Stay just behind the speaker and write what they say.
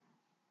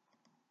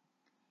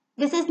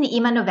This is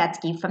Neima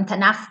Novetsky from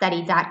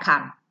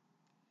TanachStudy.com.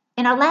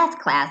 In our last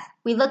class,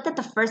 we looked at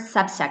the first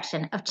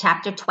subsection of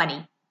Chapter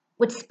 20,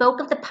 which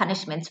spoke of the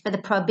punishments for the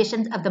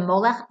prohibitions of the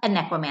Molech and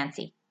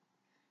necromancy.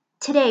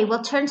 Today,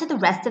 we'll turn to the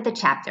rest of the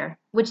chapter,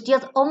 which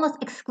deals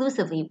almost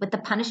exclusively with the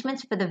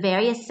punishments for the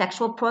various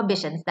sexual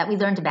prohibitions that we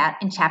learned about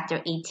in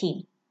Chapter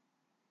 18.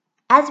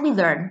 As we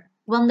learn,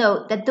 we'll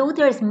note that though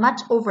there is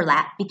much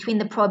overlap between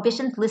the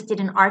prohibitions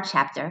listed in our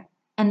chapter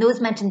and those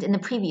mentioned in the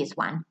previous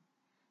one,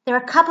 there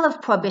are a couple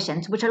of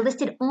prohibitions which are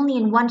listed only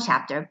in one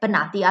chapter but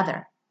not the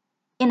other.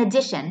 In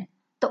addition,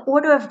 the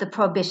order of the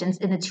prohibitions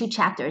in the two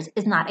chapters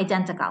is not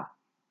identical.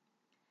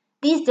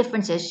 These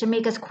differences should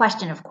make us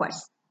question, of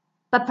course,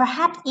 but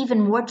perhaps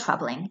even more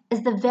troubling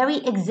is the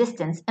very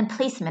existence and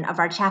placement of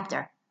our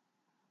chapter.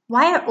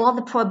 Why are all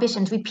the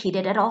prohibitions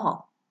repeated at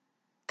all?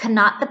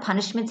 Cannot the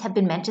punishments have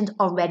been mentioned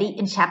already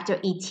in Chapter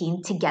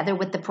 18 together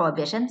with the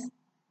prohibitions?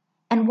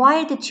 And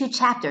why are the two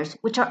chapters,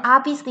 which are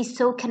obviously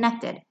so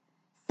connected,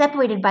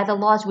 separated by the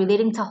laws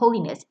relating to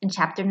holiness in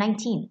Chapter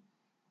 19?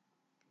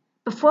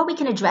 Before we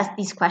can address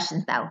these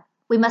questions, though,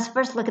 we must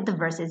first look at the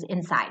verses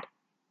inside.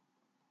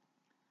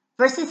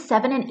 Verses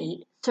 7 and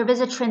 8 serve as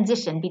a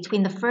transition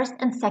between the first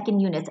and second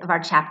units of our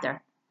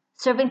chapter,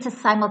 serving to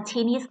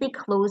simultaneously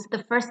close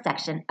the first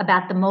section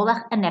about the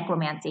Molech and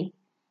necromancy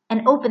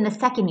and open the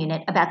second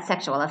unit about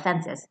sexual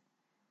offenses.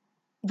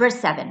 Verse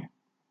 7,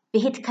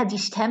 V'hit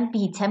kadishtem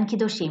b'hitem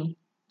Kedoshim,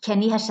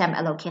 Keni Hashem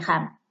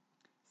Elokechem.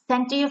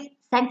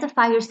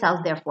 Sanctify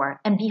yourselves, therefore,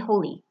 and be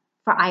holy,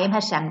 for I am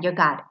Hashem, your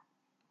God.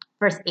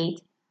 Verse 8,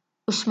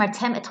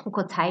 Ushmartem et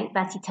chukotai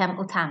v'asitem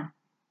otam,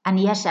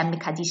 Ani Hashem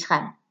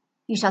mekadishchem.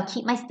 You shall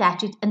keep my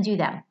statutes and do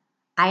them.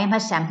 I am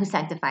Hashem who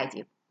sanctifies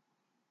you.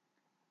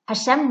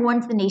 Hashem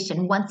warns the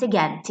nation once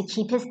again to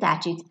keep his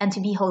statutes and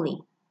to be holy,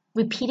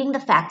 repeating the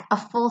fact a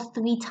full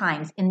 3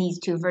 times in these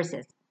 2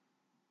 verses.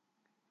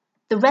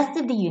 The rest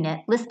of the unit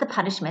lists the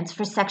punishments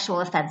for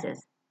sexual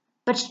offenses,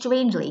 but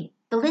strangely,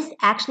 the list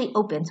actually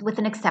opens with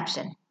an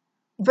exception.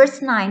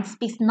 Verse 9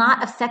 speaks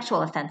not of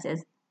sexual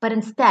offenses, but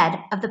instead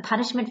of the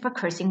punishment for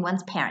cursing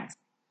one's parents.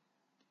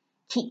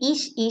 Ki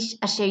ish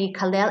asher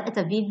yikalel et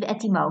aviv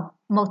et imo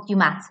mot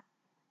yumat,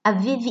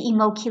 aviv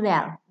v'imo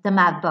kilel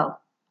damav bo.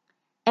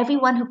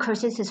 Everyone who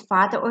curses his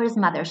father or his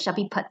mother shall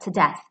be put to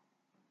death.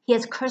 He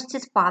has cursed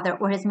his father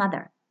or his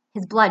mother.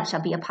 His blood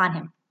shall be upon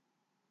him.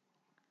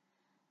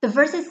 The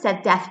verses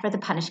set death for the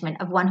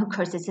punishment of one who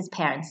curses his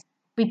parents,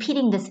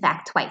 repeating this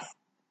fact twice.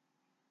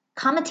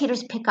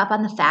 Commentators pick up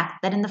on the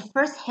fact that in the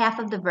first half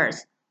of the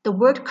verse, the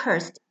word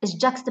cursed is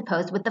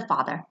juxtaposed with the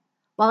father,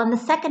 while in the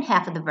second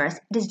half of the verse,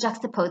 it is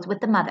juxtaposed with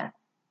the mother.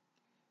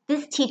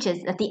 This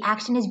teaches that the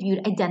action is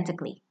viewed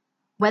identically.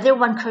 Whether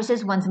one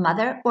curses one's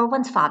mother or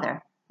one's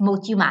father,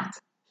 mot yumat,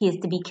 he is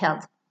to be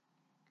killed.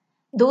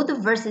 Though the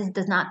verse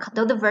does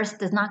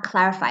not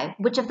clarify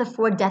which of the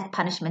 4 death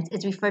punishments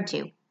is referred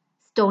to,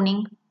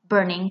 stoning,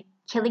 burning,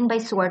 killing by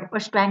sword, or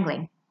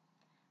strangling,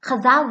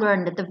 Chazal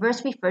learned that the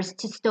verse refers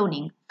to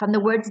stoning from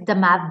the words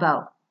damav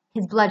bo,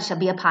 his blood shall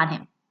be upon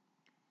him.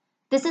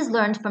 This is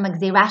learned from a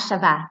gzeirah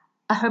shavah,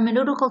 a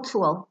hermeneutical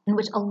tool in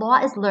which a law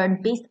is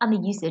learned based on the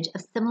usage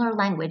of similar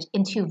language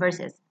in 2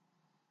 verses.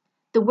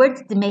 The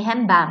words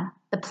demehem bam,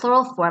 the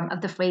plural form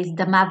of the phrase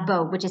damav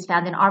bo, which is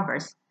found in our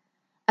verse,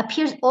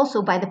 appears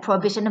also by the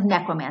prohibition of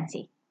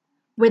necromancy,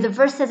 where the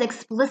verse says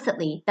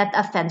explicitly that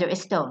the offender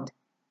is stoned.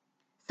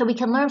 So we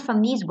can learn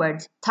from these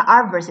words to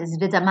our verses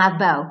v'damav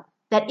bo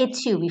that it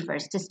too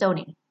refers to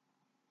stoning.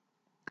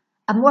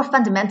 A more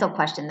fundamental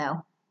question,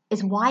 though,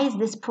 is why is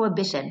this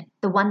prohibition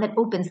the one that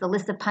opens the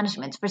list of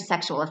punishments for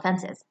sexual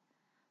offenses?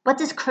 What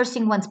does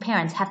cursing one's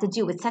parents have to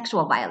do with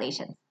sexual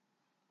violations?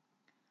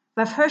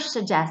 Rav Hirsch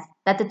suggests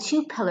that the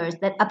 2 pillars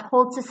that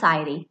uphold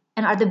society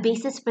and are the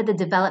basis for the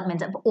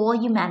development of all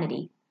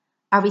humanity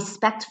are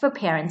respect for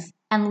parents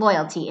and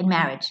loyalty in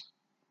marriage.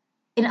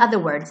 In other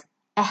words,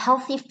 a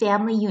healthy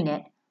family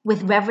unit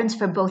with reverence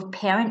for both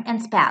parent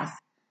and spouse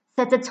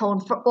sets a tone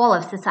for all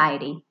of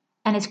society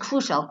and is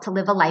crucial to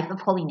live a life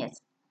of holiness.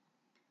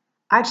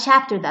 Our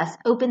chapter thus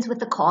opens with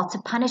the call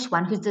to punish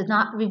one who does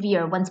not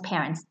revere one's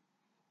parents,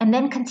 and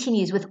then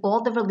continues with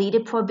all the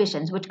related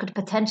prohibitions which could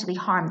potentially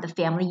harm the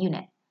family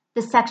unit,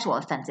 the sexual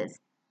offenses,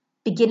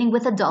 beginning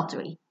with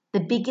adultery, the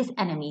biggest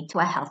enemy to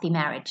a healthy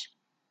marriage.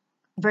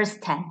 Verse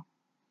 10,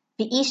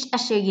 V'ish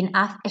asher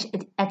yin'af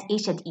et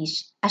eshet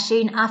ish, asher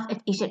yin'af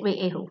et eshet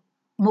re'ehu,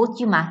 mot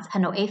yumat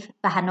hano'ef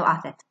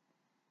v'hano'afet.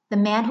 The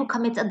man who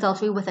commits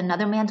adultery with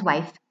another man's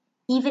wife,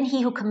 even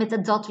he who commits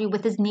adultery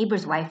with his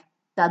neighbor's wife,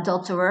 the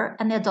adulterer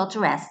and the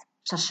adulteress,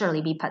 shall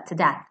surely be put to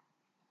death.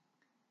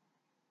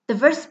 The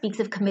verse speaks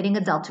of committing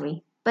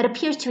adultery, but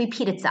appears to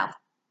repeat itself,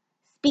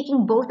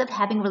 speaking both of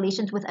having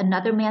relations with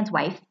another man's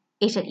wife,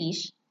 eshet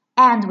ish,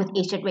 and with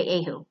eshet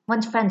re'ehu,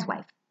 one's friend's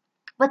wife.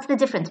 What's the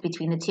difference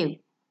between the 2?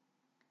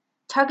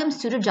 Targum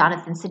Suda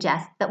Jonathan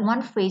suggests that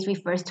one phrase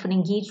refers to an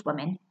engaged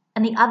woman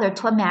and the other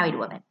to a married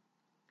woman.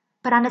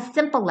 But on a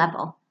simple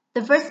level, the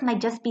verse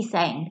might just be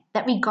saying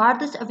that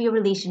regardless of your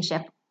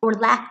relationship or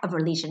lack of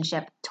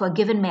relationship to a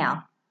given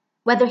male,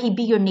 whether he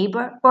be your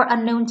neighbor or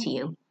unknown to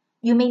you,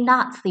 You may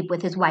not sleep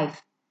with his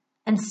wife,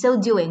 and so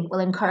doing will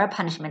incur a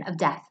punishment of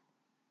death.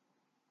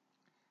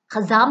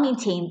 Chazal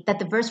maintain that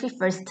the verse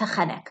refers to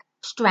chenek,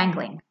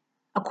 strangling,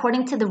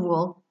 according to the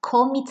rule,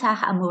 kol mitah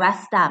amura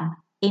stam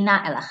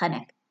eina ela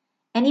chenek.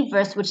 Any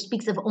verse which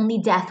speaks of only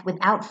death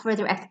without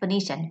further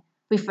explanation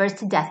refers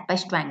to death by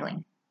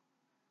strangling.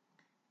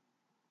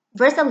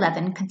 Verse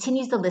 11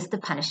 continues the list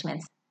of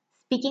punishments,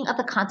 speaking of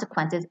the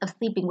consequences of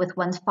sleeping with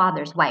one's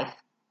father's wife.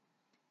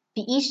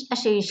 V'ish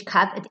asher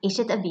yishkav et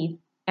eshet aviv,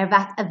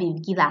 ervat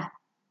aviv gila,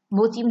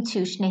 mot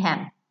yimtu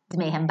shnehem,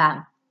 dmehem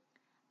bam.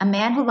 A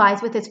man who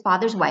lies with his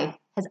father's wife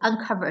has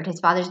uncovered his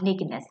father's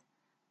nakedness.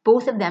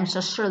 Both of them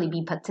shall surely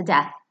be put to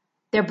death.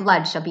 Their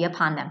blood shall be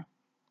upon them.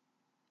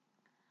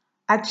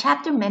 Our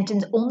chapter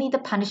mentions only the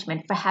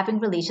punishment for having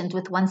relations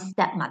with one's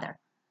stepmother,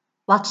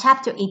 while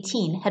chapter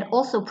 18 had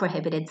also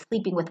prohibited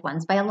sleeping with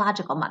one's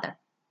biological mother.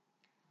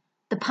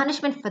 The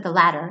punishment for the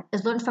latter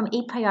is learned from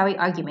a priori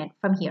argument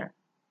from here.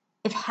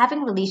 If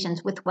having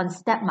relations with one's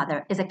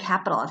stepmother is a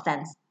capital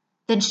offense,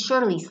 then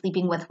surely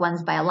sleeping with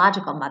one's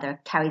biological mother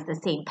carries the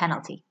same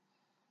penalty.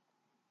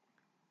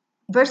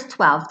 Verse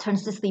 12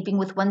 turns to sleeping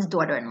with one's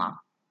daughter-in-law.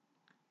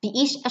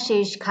 V'ish asher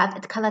yishkav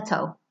et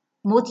kalato,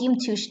 mot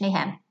yimtu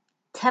shnehem,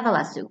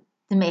 tevelasu,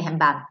 dmehem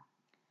bam.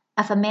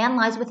 If a man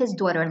lies with his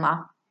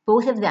daughter-in-law,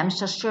 both of them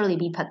shall surely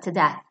be put to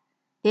death.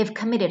 They have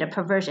committed a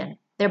perversion.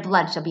 Their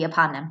blood shall be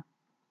upon them.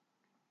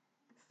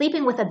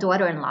 Sleeping with a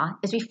daughter-in-law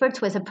is referred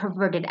to as a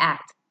perverted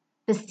act,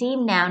 the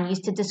same noun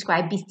used to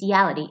describe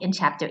bestiality in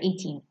chapter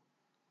 18.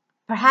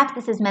 Perhaps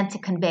this is meant to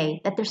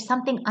convey that there's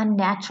something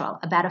unnatural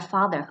about a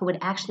father who would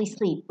actually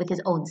sleep with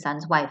his own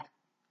son's wife.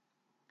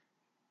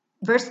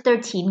 Verse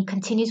 13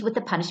 continues with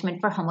the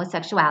punishment for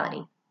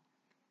homosexuality.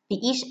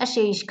 V'ish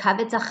asher yishkav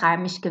et zachar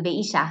mishkavei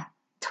isha,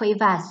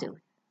 toivasu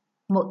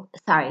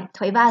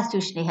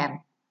shnehem,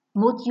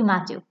 mot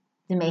yumatu,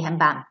 dmehem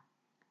bam.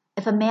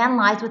 If a man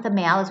lies with a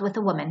male as with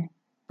a woman,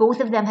 both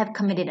of them have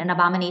committed an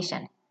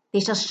abomination. They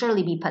shall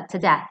surely be put to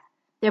death.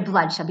 Their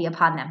blood shall be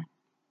upon them.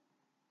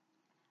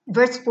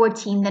 Verse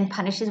 14 then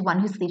punishes one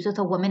who sleeps with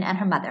a woman and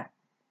her mother.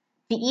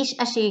 V'ish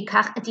asher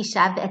yikach et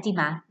isha ve'et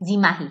ima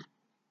zimahi,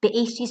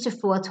 be'esh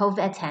yisrafu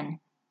ve'eten,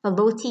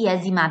 v'lo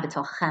tiyeh zima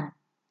b'tochchem.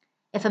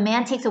 If a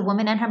man takes a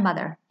woman and her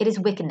mother, it is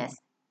wickedness.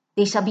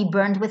 They shall be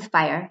burned with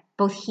fire,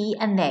 both he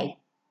and they,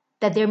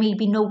 that there may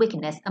be no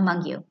wickedness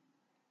among you.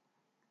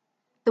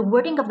 The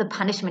wording of the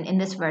punishment in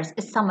this verse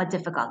is somewhat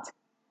difficult,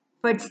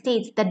 for it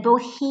states that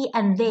both he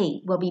and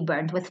they will be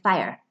burned with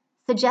fire,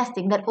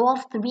 suggesting that all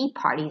three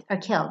parties are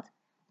killed,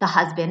 the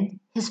husband,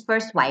 his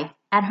first wife,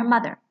 and her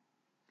mother.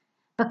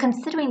 But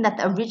considering that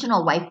the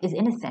original wife is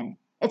innocent,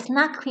 it's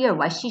not clear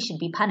why she should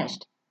be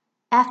punished.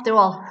 After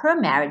all, her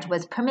marriage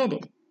was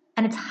permitted,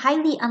 and it's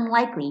highly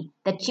unlikely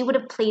that she would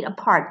have played a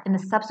part in the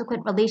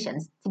subsequent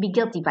relations to be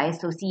guilty by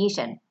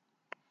association.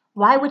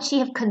 Why would she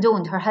have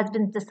condoned her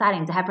husband's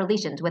deciding to have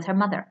relations with her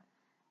mother?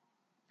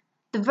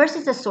 The verse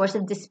is a source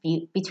of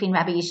dispute between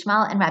Rabbi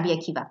Yishmael and Rabbi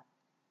Akiva.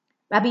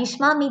 Rabbi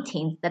Yishmael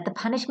maintains that the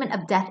punishment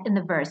of death in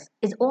the verse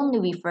is only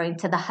referring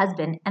to the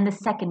husband and the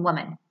second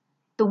woman.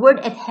 The word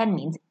et hen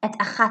means et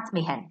achat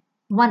mehen,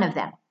 one of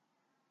them.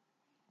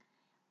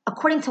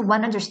 According to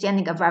one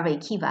understanding of Rabbi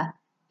Akiva,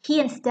 he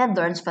instead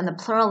learns from the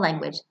plural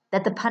language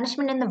that the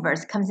punishment in the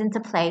verse comes into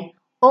play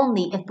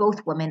only if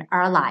both women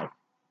are alive.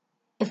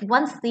 If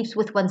one sleeps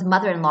with one's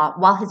mother-in-law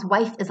while his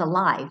wife is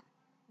alive,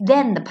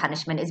 then the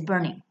punishment is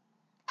burning.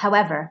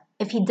 However,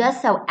 if he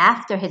does so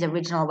after his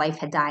original wife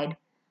had died,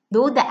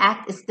 though the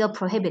act is still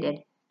prohibited,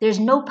 there is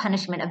no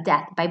punishment of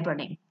death by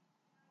burning.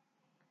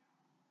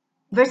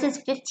 Verses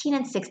 15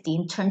 and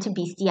 16 turn to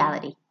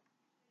bestiality.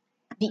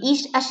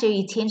 V'ish asher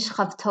yitin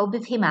shchavto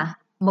b'vhima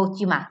mot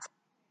yumat,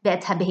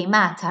 ve'et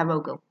habehima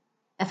taharogu.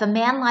 If a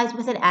man lies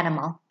with an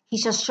animal, he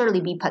shall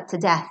surely be put to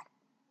death,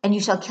 and you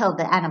shall kill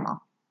the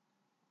animal.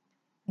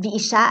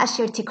 V'isha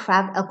asher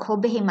tikrav el kol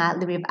behima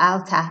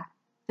l'rib'alta,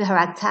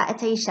 v'haragta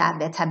et ha'isha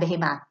ve'et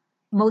habehima,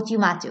 mot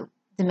yumatu,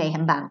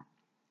 d'mehem bam.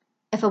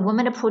 If a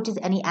woman approaches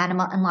any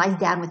animal and lies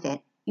down with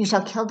it, you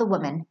shall kill the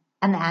woman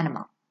and the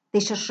animal. They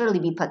shall surely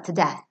be put to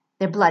death.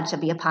 Their blood shall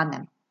be upon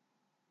them.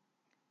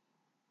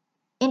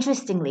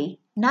 Interestingly,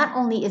 not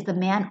only is the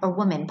man or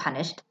woman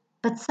punished,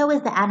 but so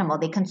is the animal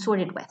they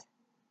consorted with.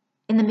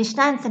 In the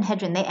Mishnah and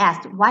Sanhedrin, they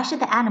asked, why should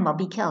the animal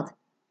be killed?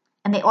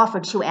 And they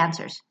offered two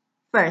answers.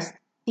 First,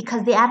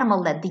 because the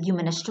animal led the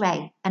human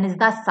astray and is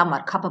thus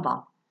somewhat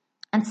culpable.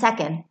 And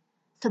second,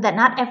 so that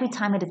not every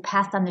time it is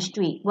passed on the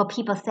street will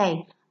people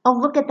say, oh,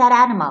 look at that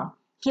animal.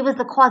 He was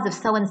the cause of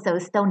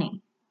so-and-so's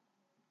stoning.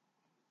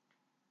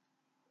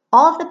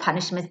 All of the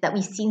punishments that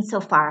we've seen so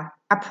far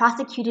are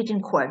prosecuted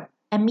in court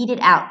and meted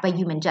out by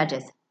human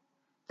judges.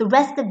 The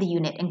rest of the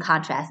unit, in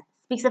contrast,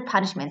 speaks of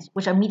punishments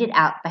which are meted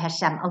out by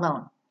Hashem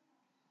alone.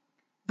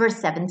 Verse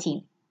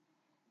 17.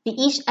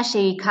 V'ish asher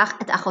yikach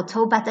et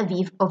achoto bat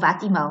aviv o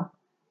bat imo,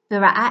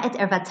 v'ra'a et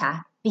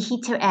ervata,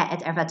 v'hi tir'eh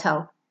et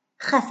ervato,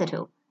 chesed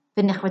hu,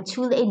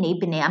 v'nechratu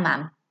le'enei b'nei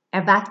amam,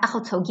 ervat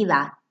achoto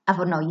gila,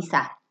 avono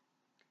yisa.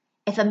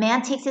 If a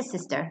man takes his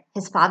sister,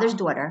 his father's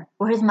daughter,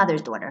 or his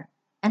mother's daughter,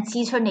 and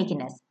sees her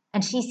nakedness,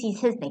 and she sees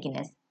his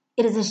nakedness,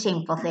 it is a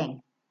shameful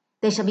thing.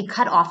 They shall be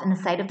cut off in the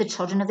sight of the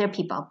children of their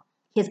people.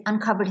 He has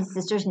uncovered his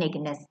sister's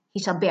nakedness.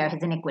 He shall bear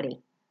his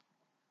iniquity.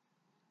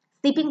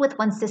 Sleeping with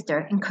one's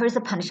sister incurs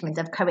the punishment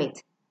of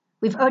karet.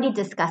 We've already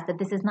discussed that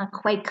this is not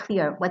quite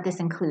clear what this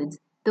includes,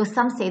 though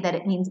some say that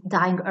it means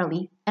dying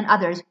early and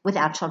others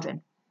without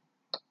children.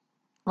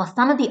 While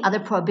some of the other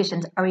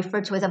prohibitions are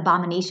referred to as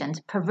abominations,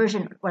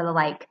 perversion, or the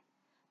like,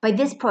 by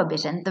this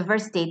prohibition, the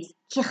verse states,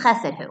 ki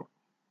chesed hu,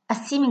 a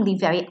seemingly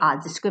very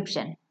odd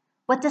description.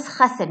 What does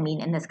chesed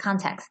mean in this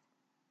context?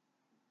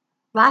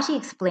 Rashi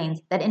explains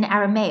that in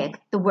Aramaic,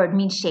 the word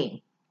means shame.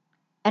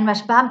 And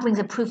Rashbam brings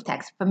a proof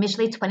text from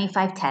Mishlei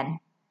 25:10,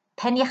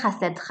 pen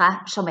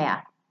yechasedcha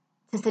shomea,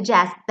 to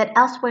suggest that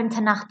elsewhere in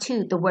Tanakh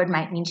too the word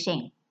might mean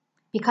shame.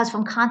 Because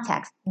from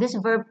context, this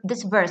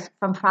verse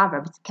from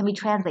Proverbs can be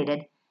translated,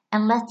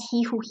 and lest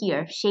he who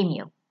hears shame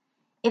you.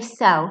 If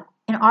so,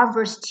 in our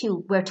verse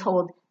 2, we're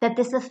told that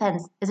this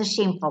offense is a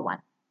shameful one.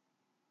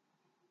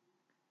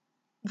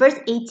 Verse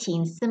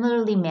 18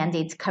 similarly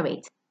mandates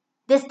karet,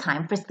 this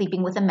time for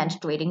sleeping with a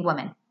menstruating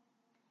woman.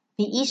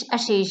 V'ish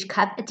asher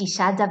yishkav et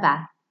isha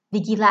dava,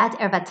 v'gila et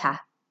ervata,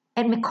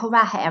 et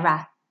mikora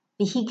ha'era,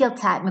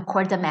 v'higilta et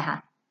mikor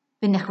dameha,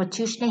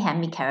 v'nechratu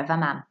shnehem mikerev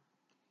amam.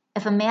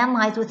 If a man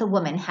lies with a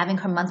woman having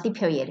her monthly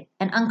period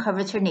and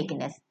uncovers her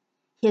nakedness,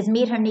 he has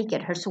made her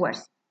naked her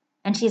source,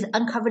 and she has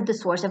uncovered the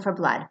source of her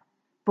blood.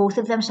 Both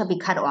of them shall be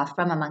cut off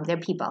from among their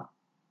people.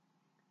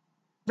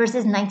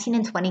 Verses 19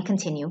 and 20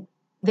 continue,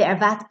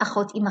 Ve'ervat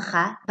achot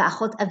imacha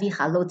va'achot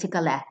avicha lo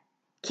tikaleh,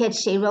 ki et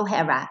sheiro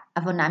ha'era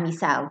avonam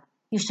yisal.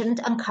 You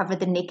shouldn't uncover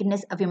the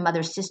nakedness of your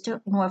mother's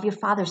sister nor of your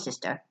father's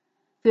sister,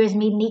 for he has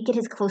made naked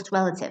his close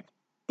relative.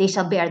 They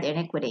shall bear their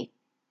iniquity.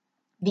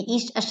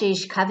 V'ish asher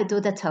yishkav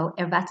dodato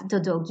ervat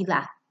dodo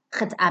gila,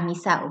 chet'am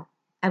yisal,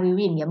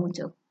 aririm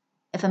yamutu.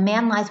 If a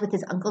man lies with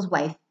his uncle's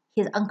wife,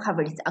 he has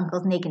uncovered his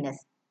uncle's nakedness.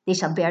 They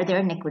shall bear their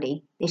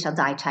iniquity. They shall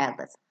die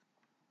childless.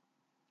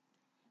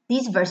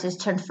 These verses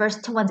turn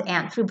first to one's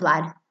aunt through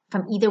blood,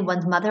 from either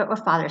one's mother or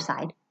father's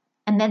side,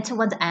 and then to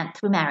one's aunt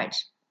through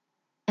marriage.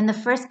 In the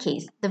first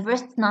case, the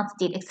verse does not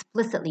state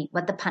explicitly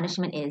what the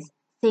punishment is,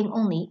 saying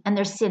only, and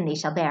their sin they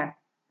shall bear.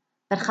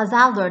 But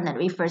Chazal learn that it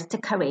refers to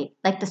karet,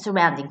 like the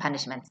surrounding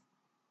punishments.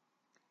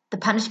 The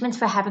punishment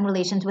for having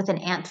relations with an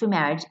aunt through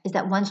marriage is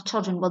that one's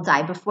children will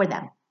die before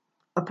them,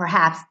 or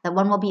perhaps that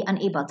one will be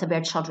unable to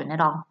bear children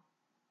at all.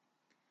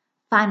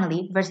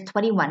 Finally, verse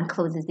 21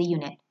 closes the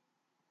unit.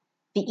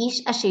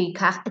 V'ish asher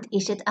yikach et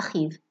eshet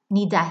achiv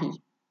nidahi,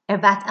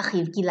 ervat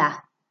achiv gilah,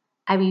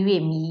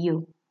 aririm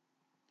yiyu.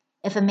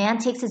 If a man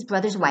takes his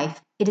brother's wife,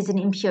 it is an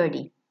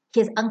impurity.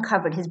 He has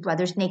uncovered his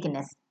brother's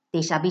nakedness.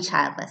 They shall be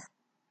childless.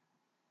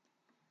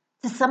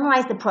 To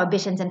summarize the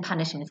prohibitions and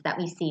punishments that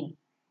we've seen.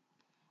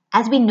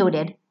 As we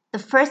noted, the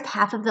first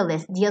half of the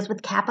list deals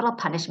with capital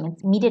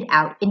punishments meted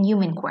out in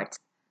human courts,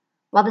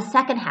 while the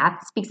second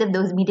half speaks of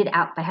those meted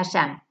out by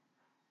Hashem.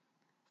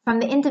 From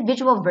the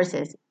individual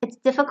verses, it's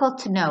difficult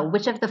to know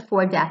which of the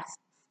 4 deaths,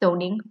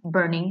 stoning,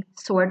 burning,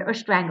 sword, or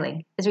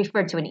strangling, is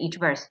referred to in each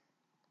verse.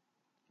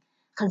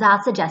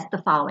 Chazal suggests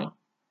the following.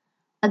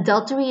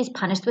 Adultery is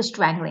punished with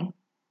strangling.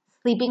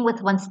 Sleeping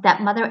with one's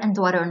stepmother and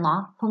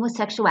daughter-in-law,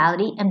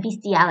 homosexuality, and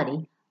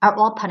bestiality are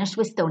all punished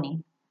with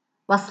stoning,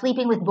 while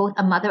sleeping with both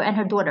a mother and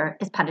her daughter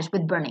is punished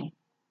with burning.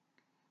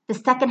 The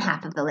second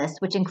half of the list,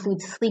 which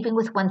includes sleeping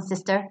with one's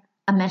sister,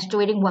 a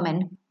menstruating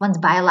woman, one's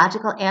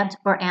biological aunt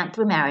or aunt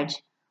through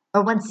marriage,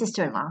 or one's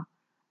sister-in-law,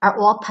 are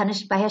all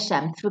punished by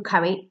Hashem through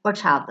karet or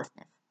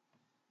childlessness.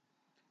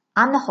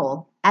 On the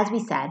whole, as we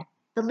said,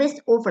 the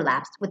list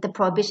overlaps with the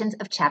prohibitions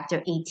of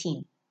chapter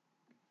 18.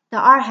 There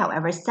are,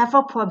 however,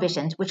 several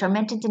prohibitions which are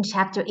mentioned in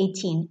chapter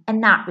 18 and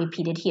not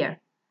repeated here.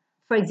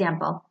 For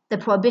example, the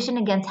prohibition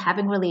against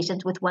having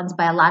relations with one's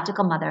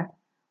biological mother,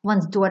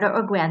 one's daughter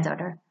or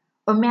granddaughter,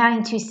 or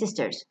marrying 2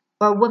 sisters,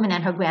 or a woman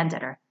and her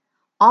granddaughter.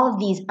 All of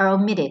these are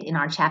omitted in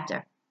our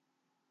chapter.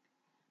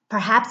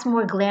 Perhaps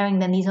more glaring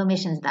than these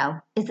omissions, though,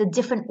 is the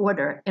different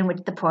order in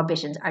which the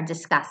prohibitions are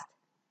discussed.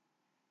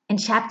 In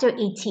chapter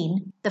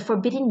 18, the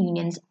forbidden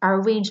unions are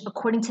arranged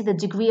according to the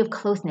degree of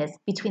closeness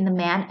between the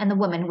man and the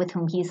woman with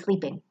whom he is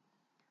sleeping,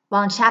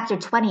 while in chapter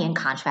 20, in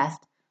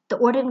contrast, the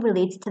order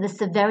relates to the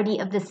severity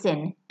of the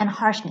sin and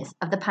harshness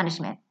of the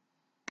punishment.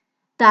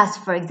 Thus,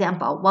 for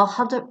example,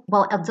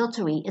 while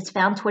adultery is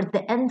found towards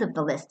the end of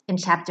the list in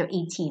chapter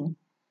 18,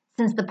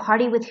 since the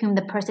party with whom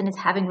the person is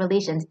having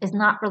relations is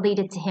not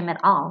related to him at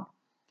all,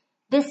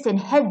 this sin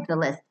heads the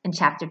list in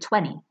chapter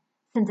 20,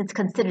 since it's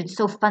considered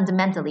so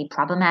fundamentally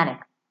problematic.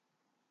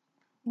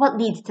 What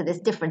leads to this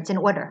difference in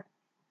order?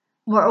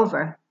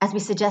 Moreover, as we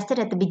asked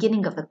at the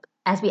beginning of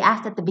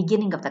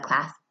the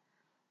class,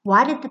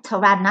 why did the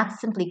Torah not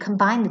simply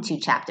combine the 2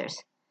 chapters,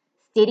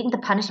 stating the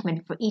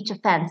punishment for each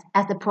offense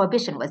as the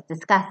prohibition was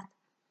discussed?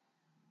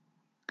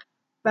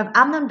 Rav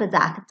Amnon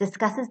Bazak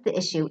discusses the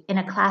issue in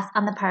a class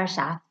on the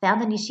parasha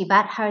found on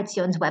Yeshivat Har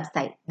Etzion's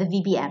website, the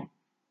VBM.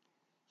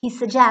 He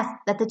suggests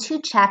that the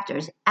 2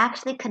 chapters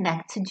actually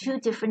connect to 2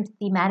 different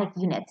thematic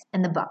units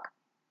in the book.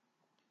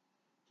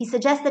 He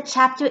suggests that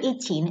chapter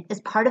 18 is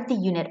part of the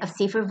unit of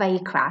Sefer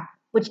Vayikra,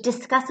 which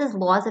discusses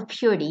laws of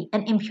purity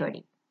and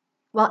impurity,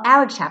 while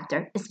our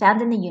chapter is found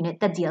in the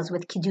unit that deals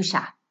with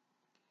Kedusha.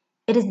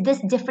 It is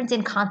this difference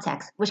in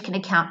context which can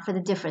account for the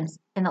difference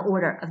in the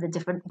order of the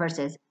different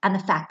verses and the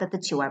fact that the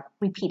two are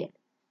repeated.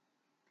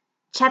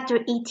 Chapter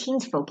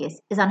 18's focus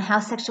is on how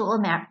sexual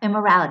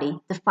immorality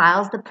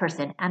defiles the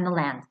person and the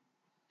land.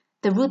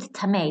 The root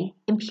tameh,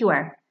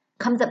 impure,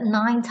 comes up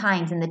 9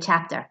 times in the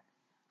chapter,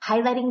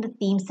 highlighting the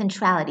theme's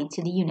centrality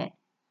to the unit.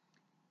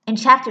 In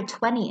chapter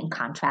 20, in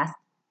contrast,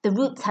 the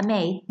root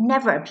tameh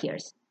never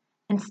appears.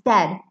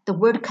 Instead, the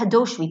word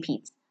kadosh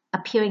repeats,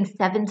 appearing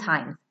 7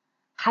 times,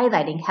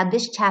 highlighting how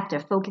this chapter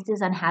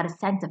focuses on how to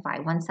sanctify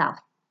oneself.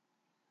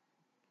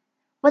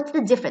 What's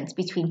the difference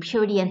between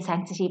purity and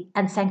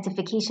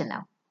sanctification,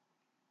 though?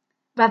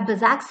 Rav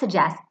Bazak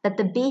suggests that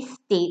the base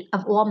state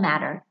of all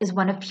matter is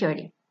one of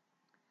purity.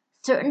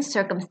 Certain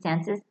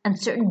circumstances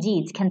and certain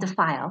deeds can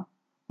defile,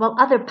 while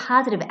other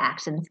positive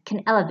actions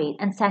can elevate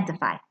and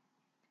sanctify.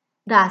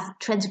 Thus,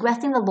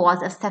 transgressing the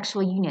laws of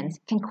sexual unions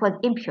can cause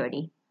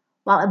impurity,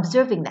 while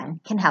observing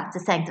them can help to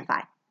sanctify.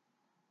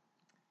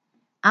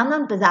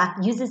 Amnon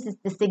Bazak uses this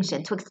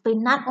distinction to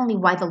explain not only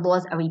why the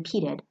laws are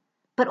repeated,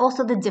 but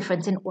also the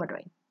difference in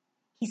ordering.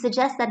 He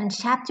suggests that in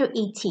chapter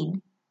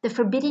 18, the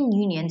forbidden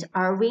unions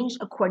are arranged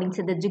according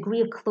to the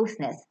degree of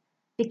closeness,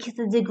 because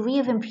the degree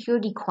of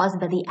impurity caused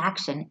by the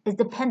action is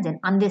dependent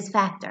on this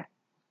factor.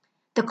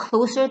 The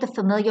closer the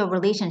familial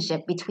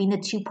relationship between the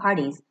two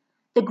parties,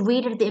 the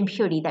greater the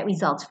impurity that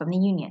results from the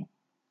union.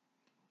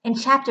 In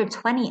chapter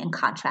 20, in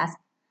contrast,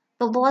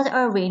 the laws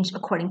are arranged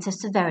according to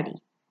severity,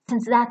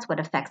 since that's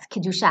what affects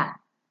Kedusha.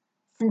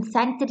 Since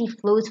sanctity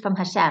flows from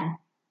Hashem,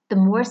 the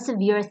more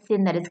severe a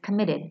sin that is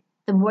committed,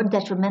 the more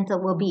detrimental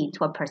it will be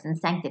to a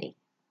person's sanctity.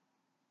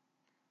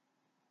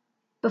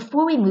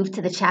 Before we move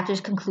to the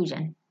chapter's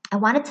conclusion, I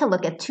wanted to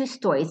look at 2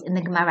 stories in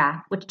the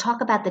Gemara which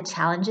talk about the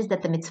challenges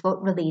that the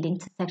mitzvot relating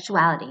to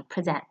sexuality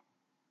present.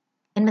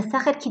 In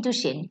Masechet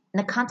Kedoshim, in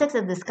the context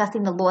of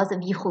discussing the laws of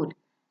Yichud,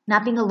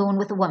 not being alone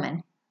with a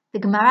woman, the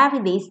Gemara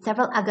relays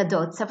several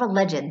agadot, several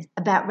legends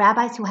about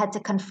rabbis who had to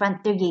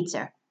confront their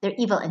yetzer, their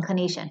evil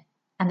inclination,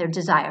 and their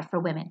desire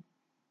for women.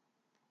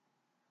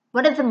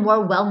 One of the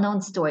more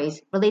well-known stories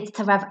relates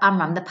to Rav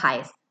Amram the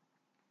Pious.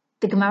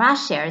 The Gemara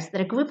shares that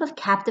a group of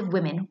captive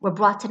women were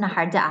brought to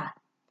Nahar Da'ah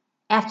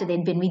after they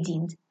had been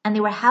redeemed, and they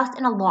were housed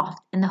in a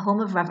loft in the home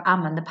of Rav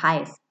Amram the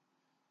Pious.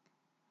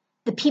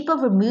 The people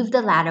removed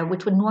the ladder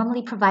which would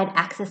normally provide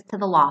access to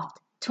the loft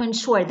to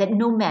ensure that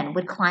no men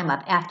would climb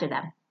up after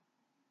them.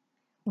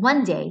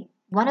 One day,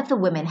 one of the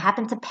women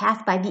happened to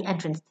pass by the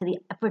entrance to the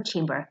upper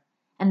chamber,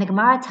 and the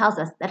Gemara tells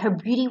us that her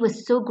beauty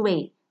was so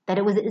great that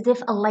it was as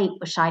if a light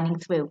was shining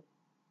through.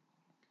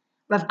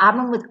 Rav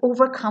Amram was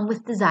overcome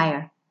with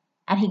desire,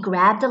 and he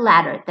grabbed a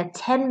ladder that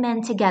 10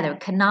 men together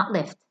could not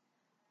lift,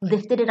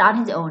 lifted it on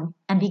his own,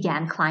 and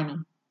began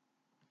climbing.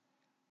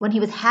 When he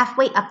was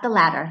halfway up the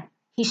ladder,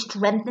 he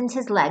strengthened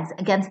his legs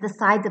against the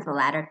sides of the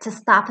ladder to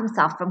stop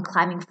himself from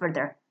climbing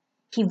further.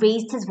 He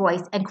raised his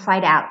voice and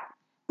cried out,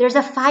 "There's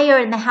a fire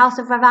in the house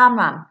of Rav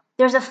Amram!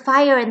 There's a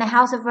fire in the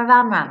house of Rav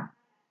Amram!"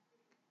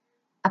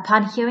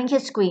 Upon hearing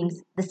his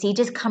screams, the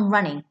sages come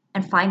running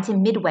and find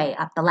him midway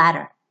up the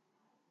ladder.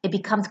 It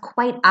becomes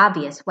quite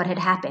obvious what had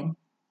happened,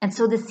 and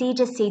so the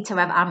sages say to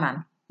Rav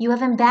Amram, "You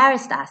have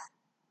embarrassed us."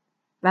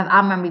 Rav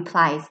Amram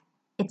replies,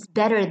 "It's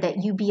better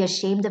that you be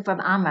ashamed of Rav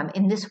Amram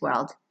in this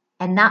world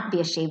and not be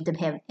ashamed of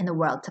him in the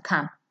world to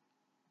come."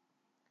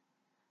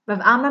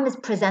 Rav Amram is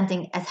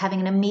presenting as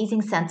having an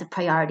amazing sense of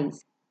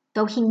priorities.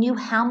 Though he knew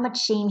how much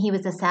shame he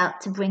was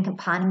about to bring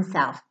upon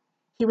himself,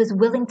 he was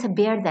willing to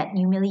bear that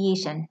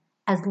humiliation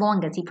as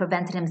long as he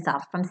prevented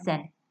himself from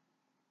sin.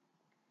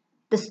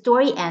 The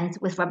story ends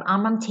with Rav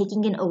Amram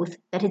taking an oath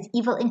that his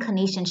evil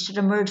inclination should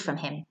emerge from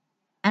him,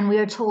 and we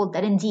are told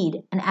that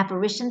indeed an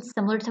apparition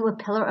similar to a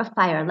pillar of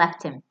fire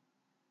left him.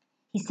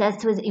 He says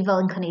to his evil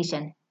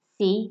inclination,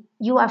 "See,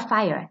 you are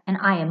fire and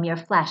I am mere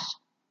flesh,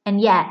 and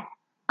yet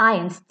I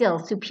am still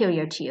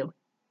superior to you,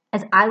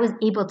 as I was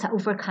able to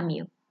overcome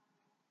you."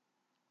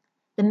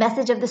 The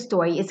message of the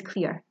story is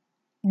clear.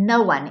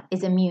 No one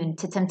is immune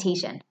to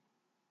temptation,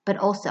 but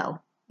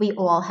also we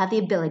all have the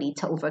ability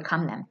to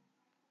overcome them.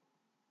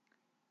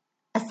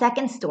 A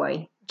second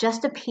story,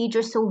 just a page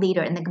or so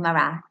later in the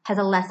Gemara, has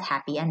a less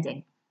happy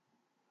ending.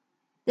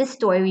 This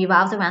story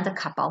revolves around a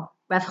couple,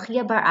 Rav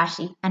Chia bar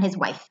Ashi and his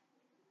wife.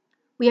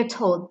 We are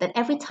told that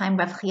every time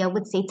Rav Chia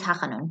would say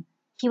Tachanun,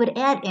 he would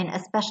add in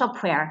a special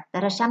prayer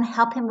that Hashem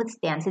help him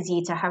withstand his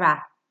Yetzer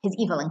Hara, his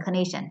evil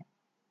inclination.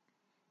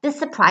 This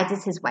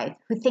surprises his wife,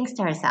 who thinks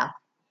to herself,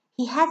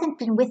 "He hasn't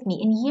been with me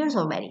in years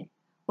already.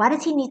 Why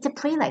does he need to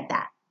pray like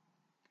that?"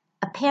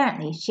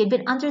 Apparently, she had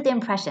been under the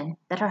impression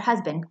that her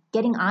husband,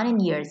 getting on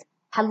in years,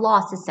 had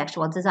lost his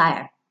sexual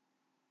desire.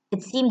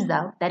 It seems,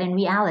 though, that in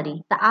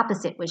reality, the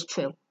opposite was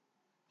true.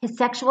 His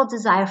sexual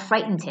desire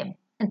frightened him,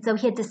 and so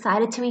he had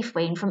decided to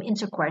refrain from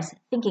intercourse,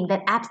 thinking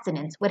that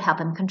abstinence would help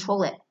him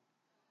control it.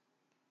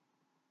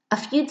 A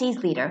few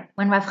days later,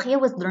 when Rav Chia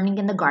was learning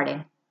in the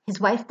garden, his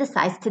wife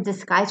decides to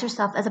disguise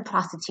herself as a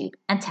prostitute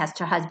and test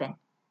her husband.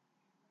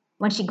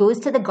 When she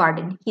goes to the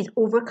garden, he's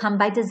overcome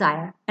by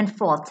desire and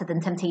falls to the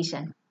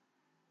temptation.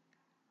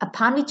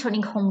 Upon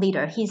returning home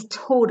later, he is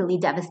totally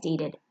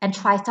devastated and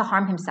tries to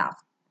harm himself.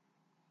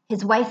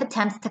 His wife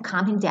attempts to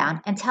calm him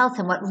down and tells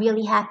him what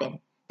really happened,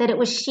 that it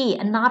was she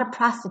and not a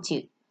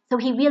prostitute, so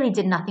he really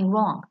did nothing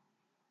wrong.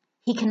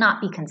 He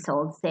cannot be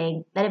consoled,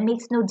 saying that it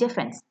makes no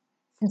difference,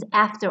 since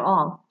after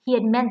all, he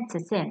had meant to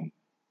sin,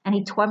 and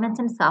he torments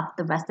himself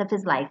the rest of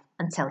his life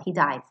until he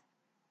dies.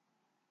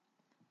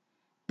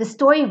 The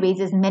story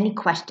raises many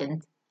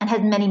questions and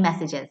has many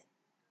messages,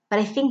 but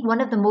I think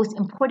one of the most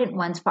important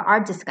ones for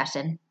our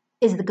discussion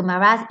is the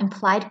Gemara's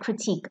implied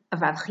critique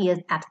of Rav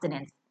Chia's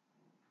abstinence.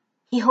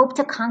 He hoped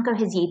to conquer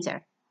his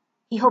yetzer.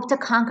 He hoped to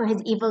conquer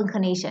his evil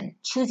inclination,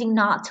 choosing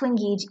not to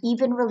engage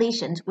even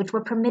relations which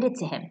were permitted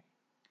to him.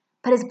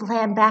 But his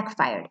plan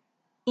backfired,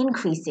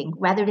 increasing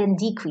rather than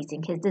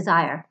decreasing his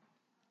desire,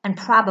 and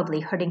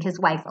probably hurting his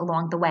wife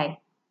along the way.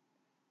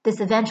 This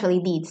eventually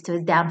leads to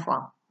his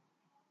downfall.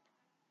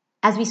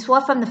 As we saw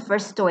from the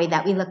first story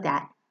that we looked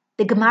at,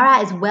 the Gemara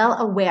is well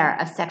aware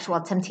of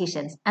sexual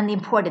temptations and the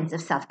importance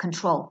of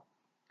self-control,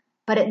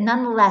 but it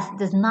nonetheless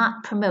does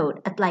not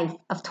promote a life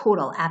of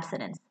total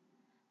abstinence.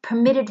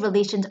 Permitted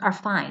relations are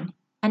fine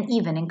and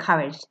even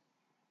encouraged.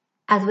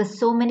 As with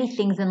so many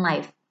things in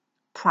life,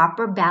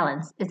 proper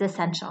balance is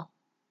essential.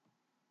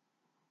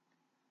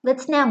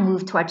 Let's now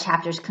move to our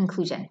chapter's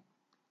conclusion.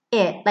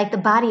 It, like the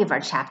body of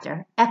our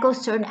chapter,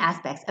 echoes certain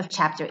aspects of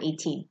chapter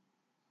 18.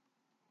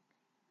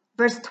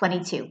 Verse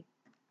 22.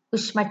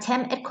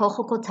 Ushmartem et kol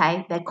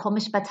chukotai ve'et kol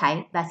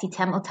mishpatai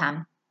v'asitem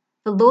otam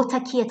v'lo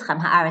taki etchem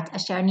ha'aretz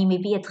asher ani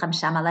mevi etchem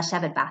shama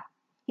lashevet ba.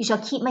 You shall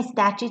keep my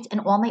statutes and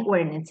all my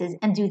ordinances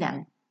and do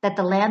them, that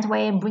the land where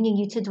I am bringing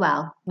you to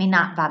dwell may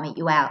not vomit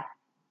you out.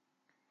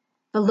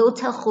 V'lo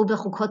telchu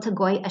b'chukot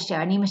hagoy asher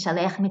ani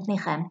mishalech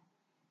mitnechem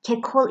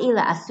kekol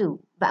ila asu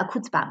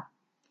va'akutz bam.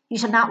 You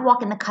shall not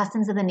walk in the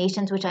customs of the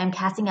nations which I am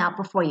casting out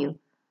before you,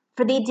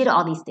 for they did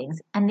all these things,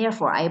 and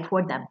therefore I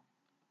abhorred them.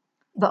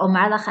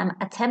 Va'omar lachem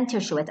atem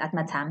tirshu et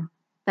admatam,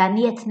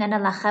 va'ani etnena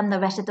lachem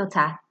lareshet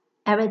otah,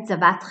 eretz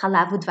zavat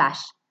chalav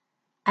udvash.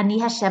 Ani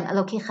Hashem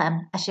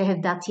Elokechem asher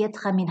hivdalti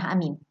etchem min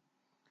ha'amim.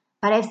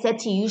 But I have said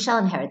to you, you shall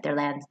inherit their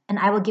land, and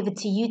I will give it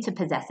to you to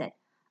possess it,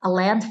 a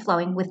land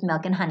flowing with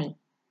milk and honey.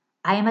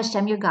 I am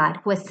Hashem your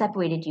God, who has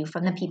separated you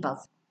from the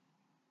peoples.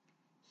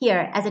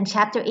 Here, as in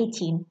chapter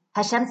 18,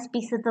 Hashem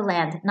speaks of the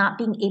land not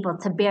being able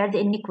to bear the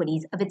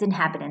iniquities of its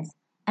inhabitants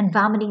and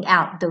vomiting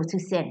out those who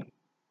sin.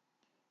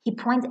 He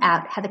points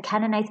out how the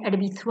Canaanites are to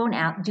be thrown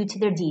out due to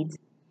their deeds,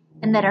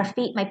 and that our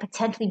fate might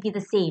potentially be the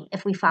same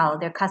if we follow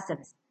their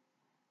customs.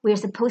 We are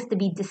supposed to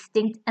be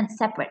distinct and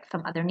separate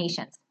from other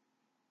nations.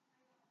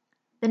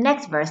 The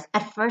next verse,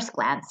 at first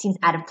glance, seems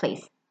out of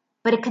place,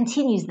 but it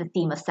continues the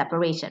theme of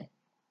separation.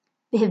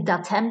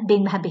 V'hivdaltem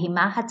ben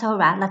ha'behima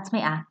ha'tahora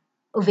latme'ah,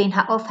 uvein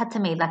ha'of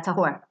ha'tamei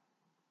latahor.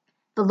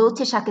 V'lo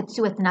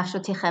tishaketzu et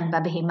nafshotechem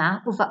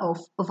ba'behima uva'of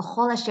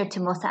uv'chol asher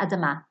timos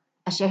ha'adama,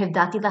 asher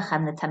hivdalti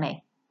lachem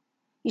letamei.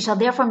 You shall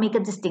therefore make a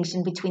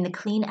distinction between the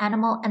clean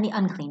animal and the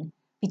unclean,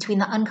 between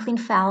the unclean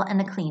fowl and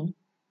the clean,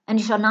 and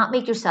you shall not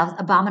make yourselves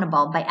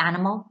abominable by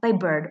animal, by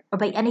bird, or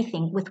by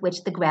anything with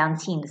which the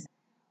ground teems,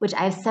 which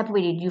I have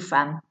separated you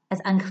from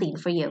as unclean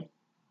for you.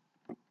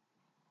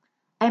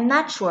 I am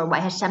not sure why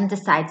Hashem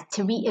decides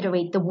to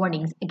reiterate the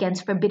warnings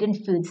against forbidden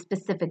foods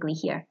specifically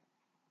here.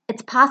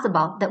 It's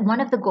possible that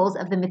one of the goals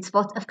of the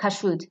mitzvot of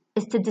kashrut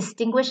is to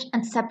distinguish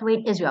and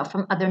separate Israel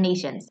from other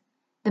nations,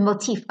 the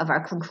motif of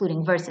our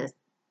concluding verses.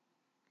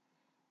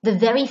 The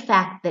very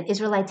fact that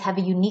Israelites have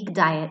a unique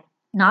diet,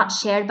 not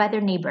shared by their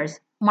neighbors,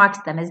 marks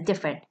them as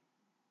different.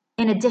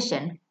 In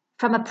addition,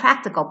 from a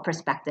practical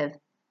perspective,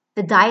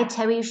 the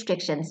dietary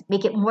restrictions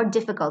make it more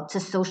difficult to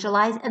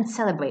socialize and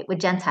celebrate with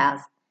Gentiles,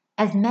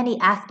 as many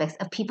aspects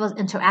of people's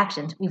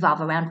interactions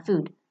revolve around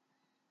food.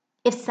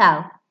 If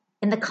so,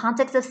 in the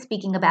context of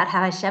speaking about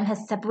how Hashem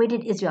has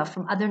separated Israel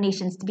from other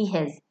nations to be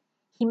His,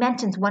 He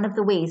mentions one of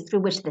the ways through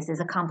which this is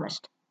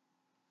accomplished.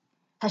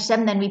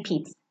 Hashem then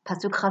repeats,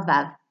 Pasuk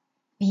Chavav,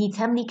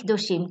 V'hitem li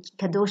Kedoshim ki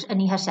kadosh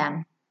ani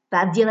Hashem,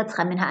 v'avdil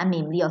etchem min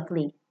ha'amim liot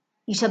li.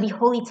 You shall be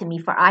holy to me,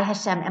 for I,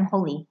 Hashem, am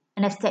holy,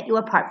 and have set you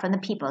apart from the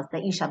peoples,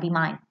 that you shall be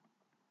mine.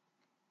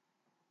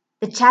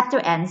 The chapter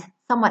ends,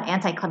 somewhat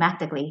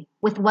anticlimactically,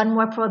 with one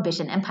more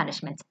prohibition and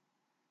punishment.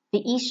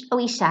 V'ish o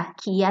isha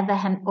ki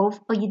yevehem ov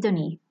o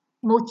yidoni,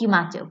 mot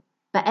yumatu,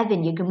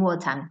 va'evin yigemu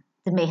otam,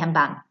 d'mehem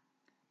bam.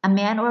 A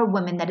man or a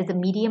woman that is a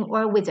medium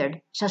or a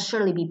wizard shall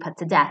surely be put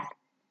to death.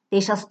 They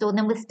shall stone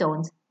them with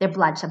stones, their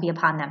blood shall be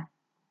upon them.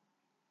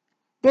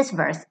 This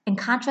verse, in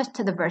contrast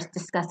to the verse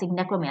discussing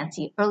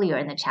necromancy earlier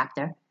in the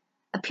chapter,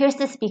 appears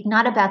to speak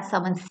not about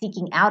someone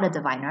seeking out a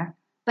diviner,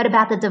 but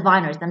about the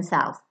diviners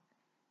themselves.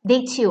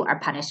 They too are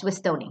punished with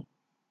stoning.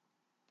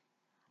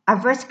 Our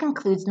verse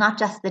concludes not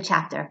just the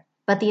chapter,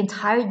 but the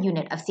entire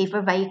unit of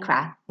Sefer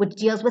Vayikra, which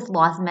deals with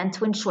laws meant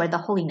to ensure the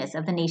holiness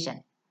of the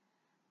nation.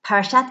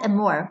 Parashat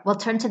Emor will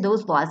turn to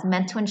those laws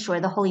meant to ensure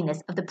the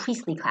holiness of the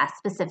priestly class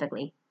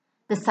specifically,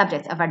 the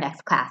subject of our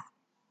next class.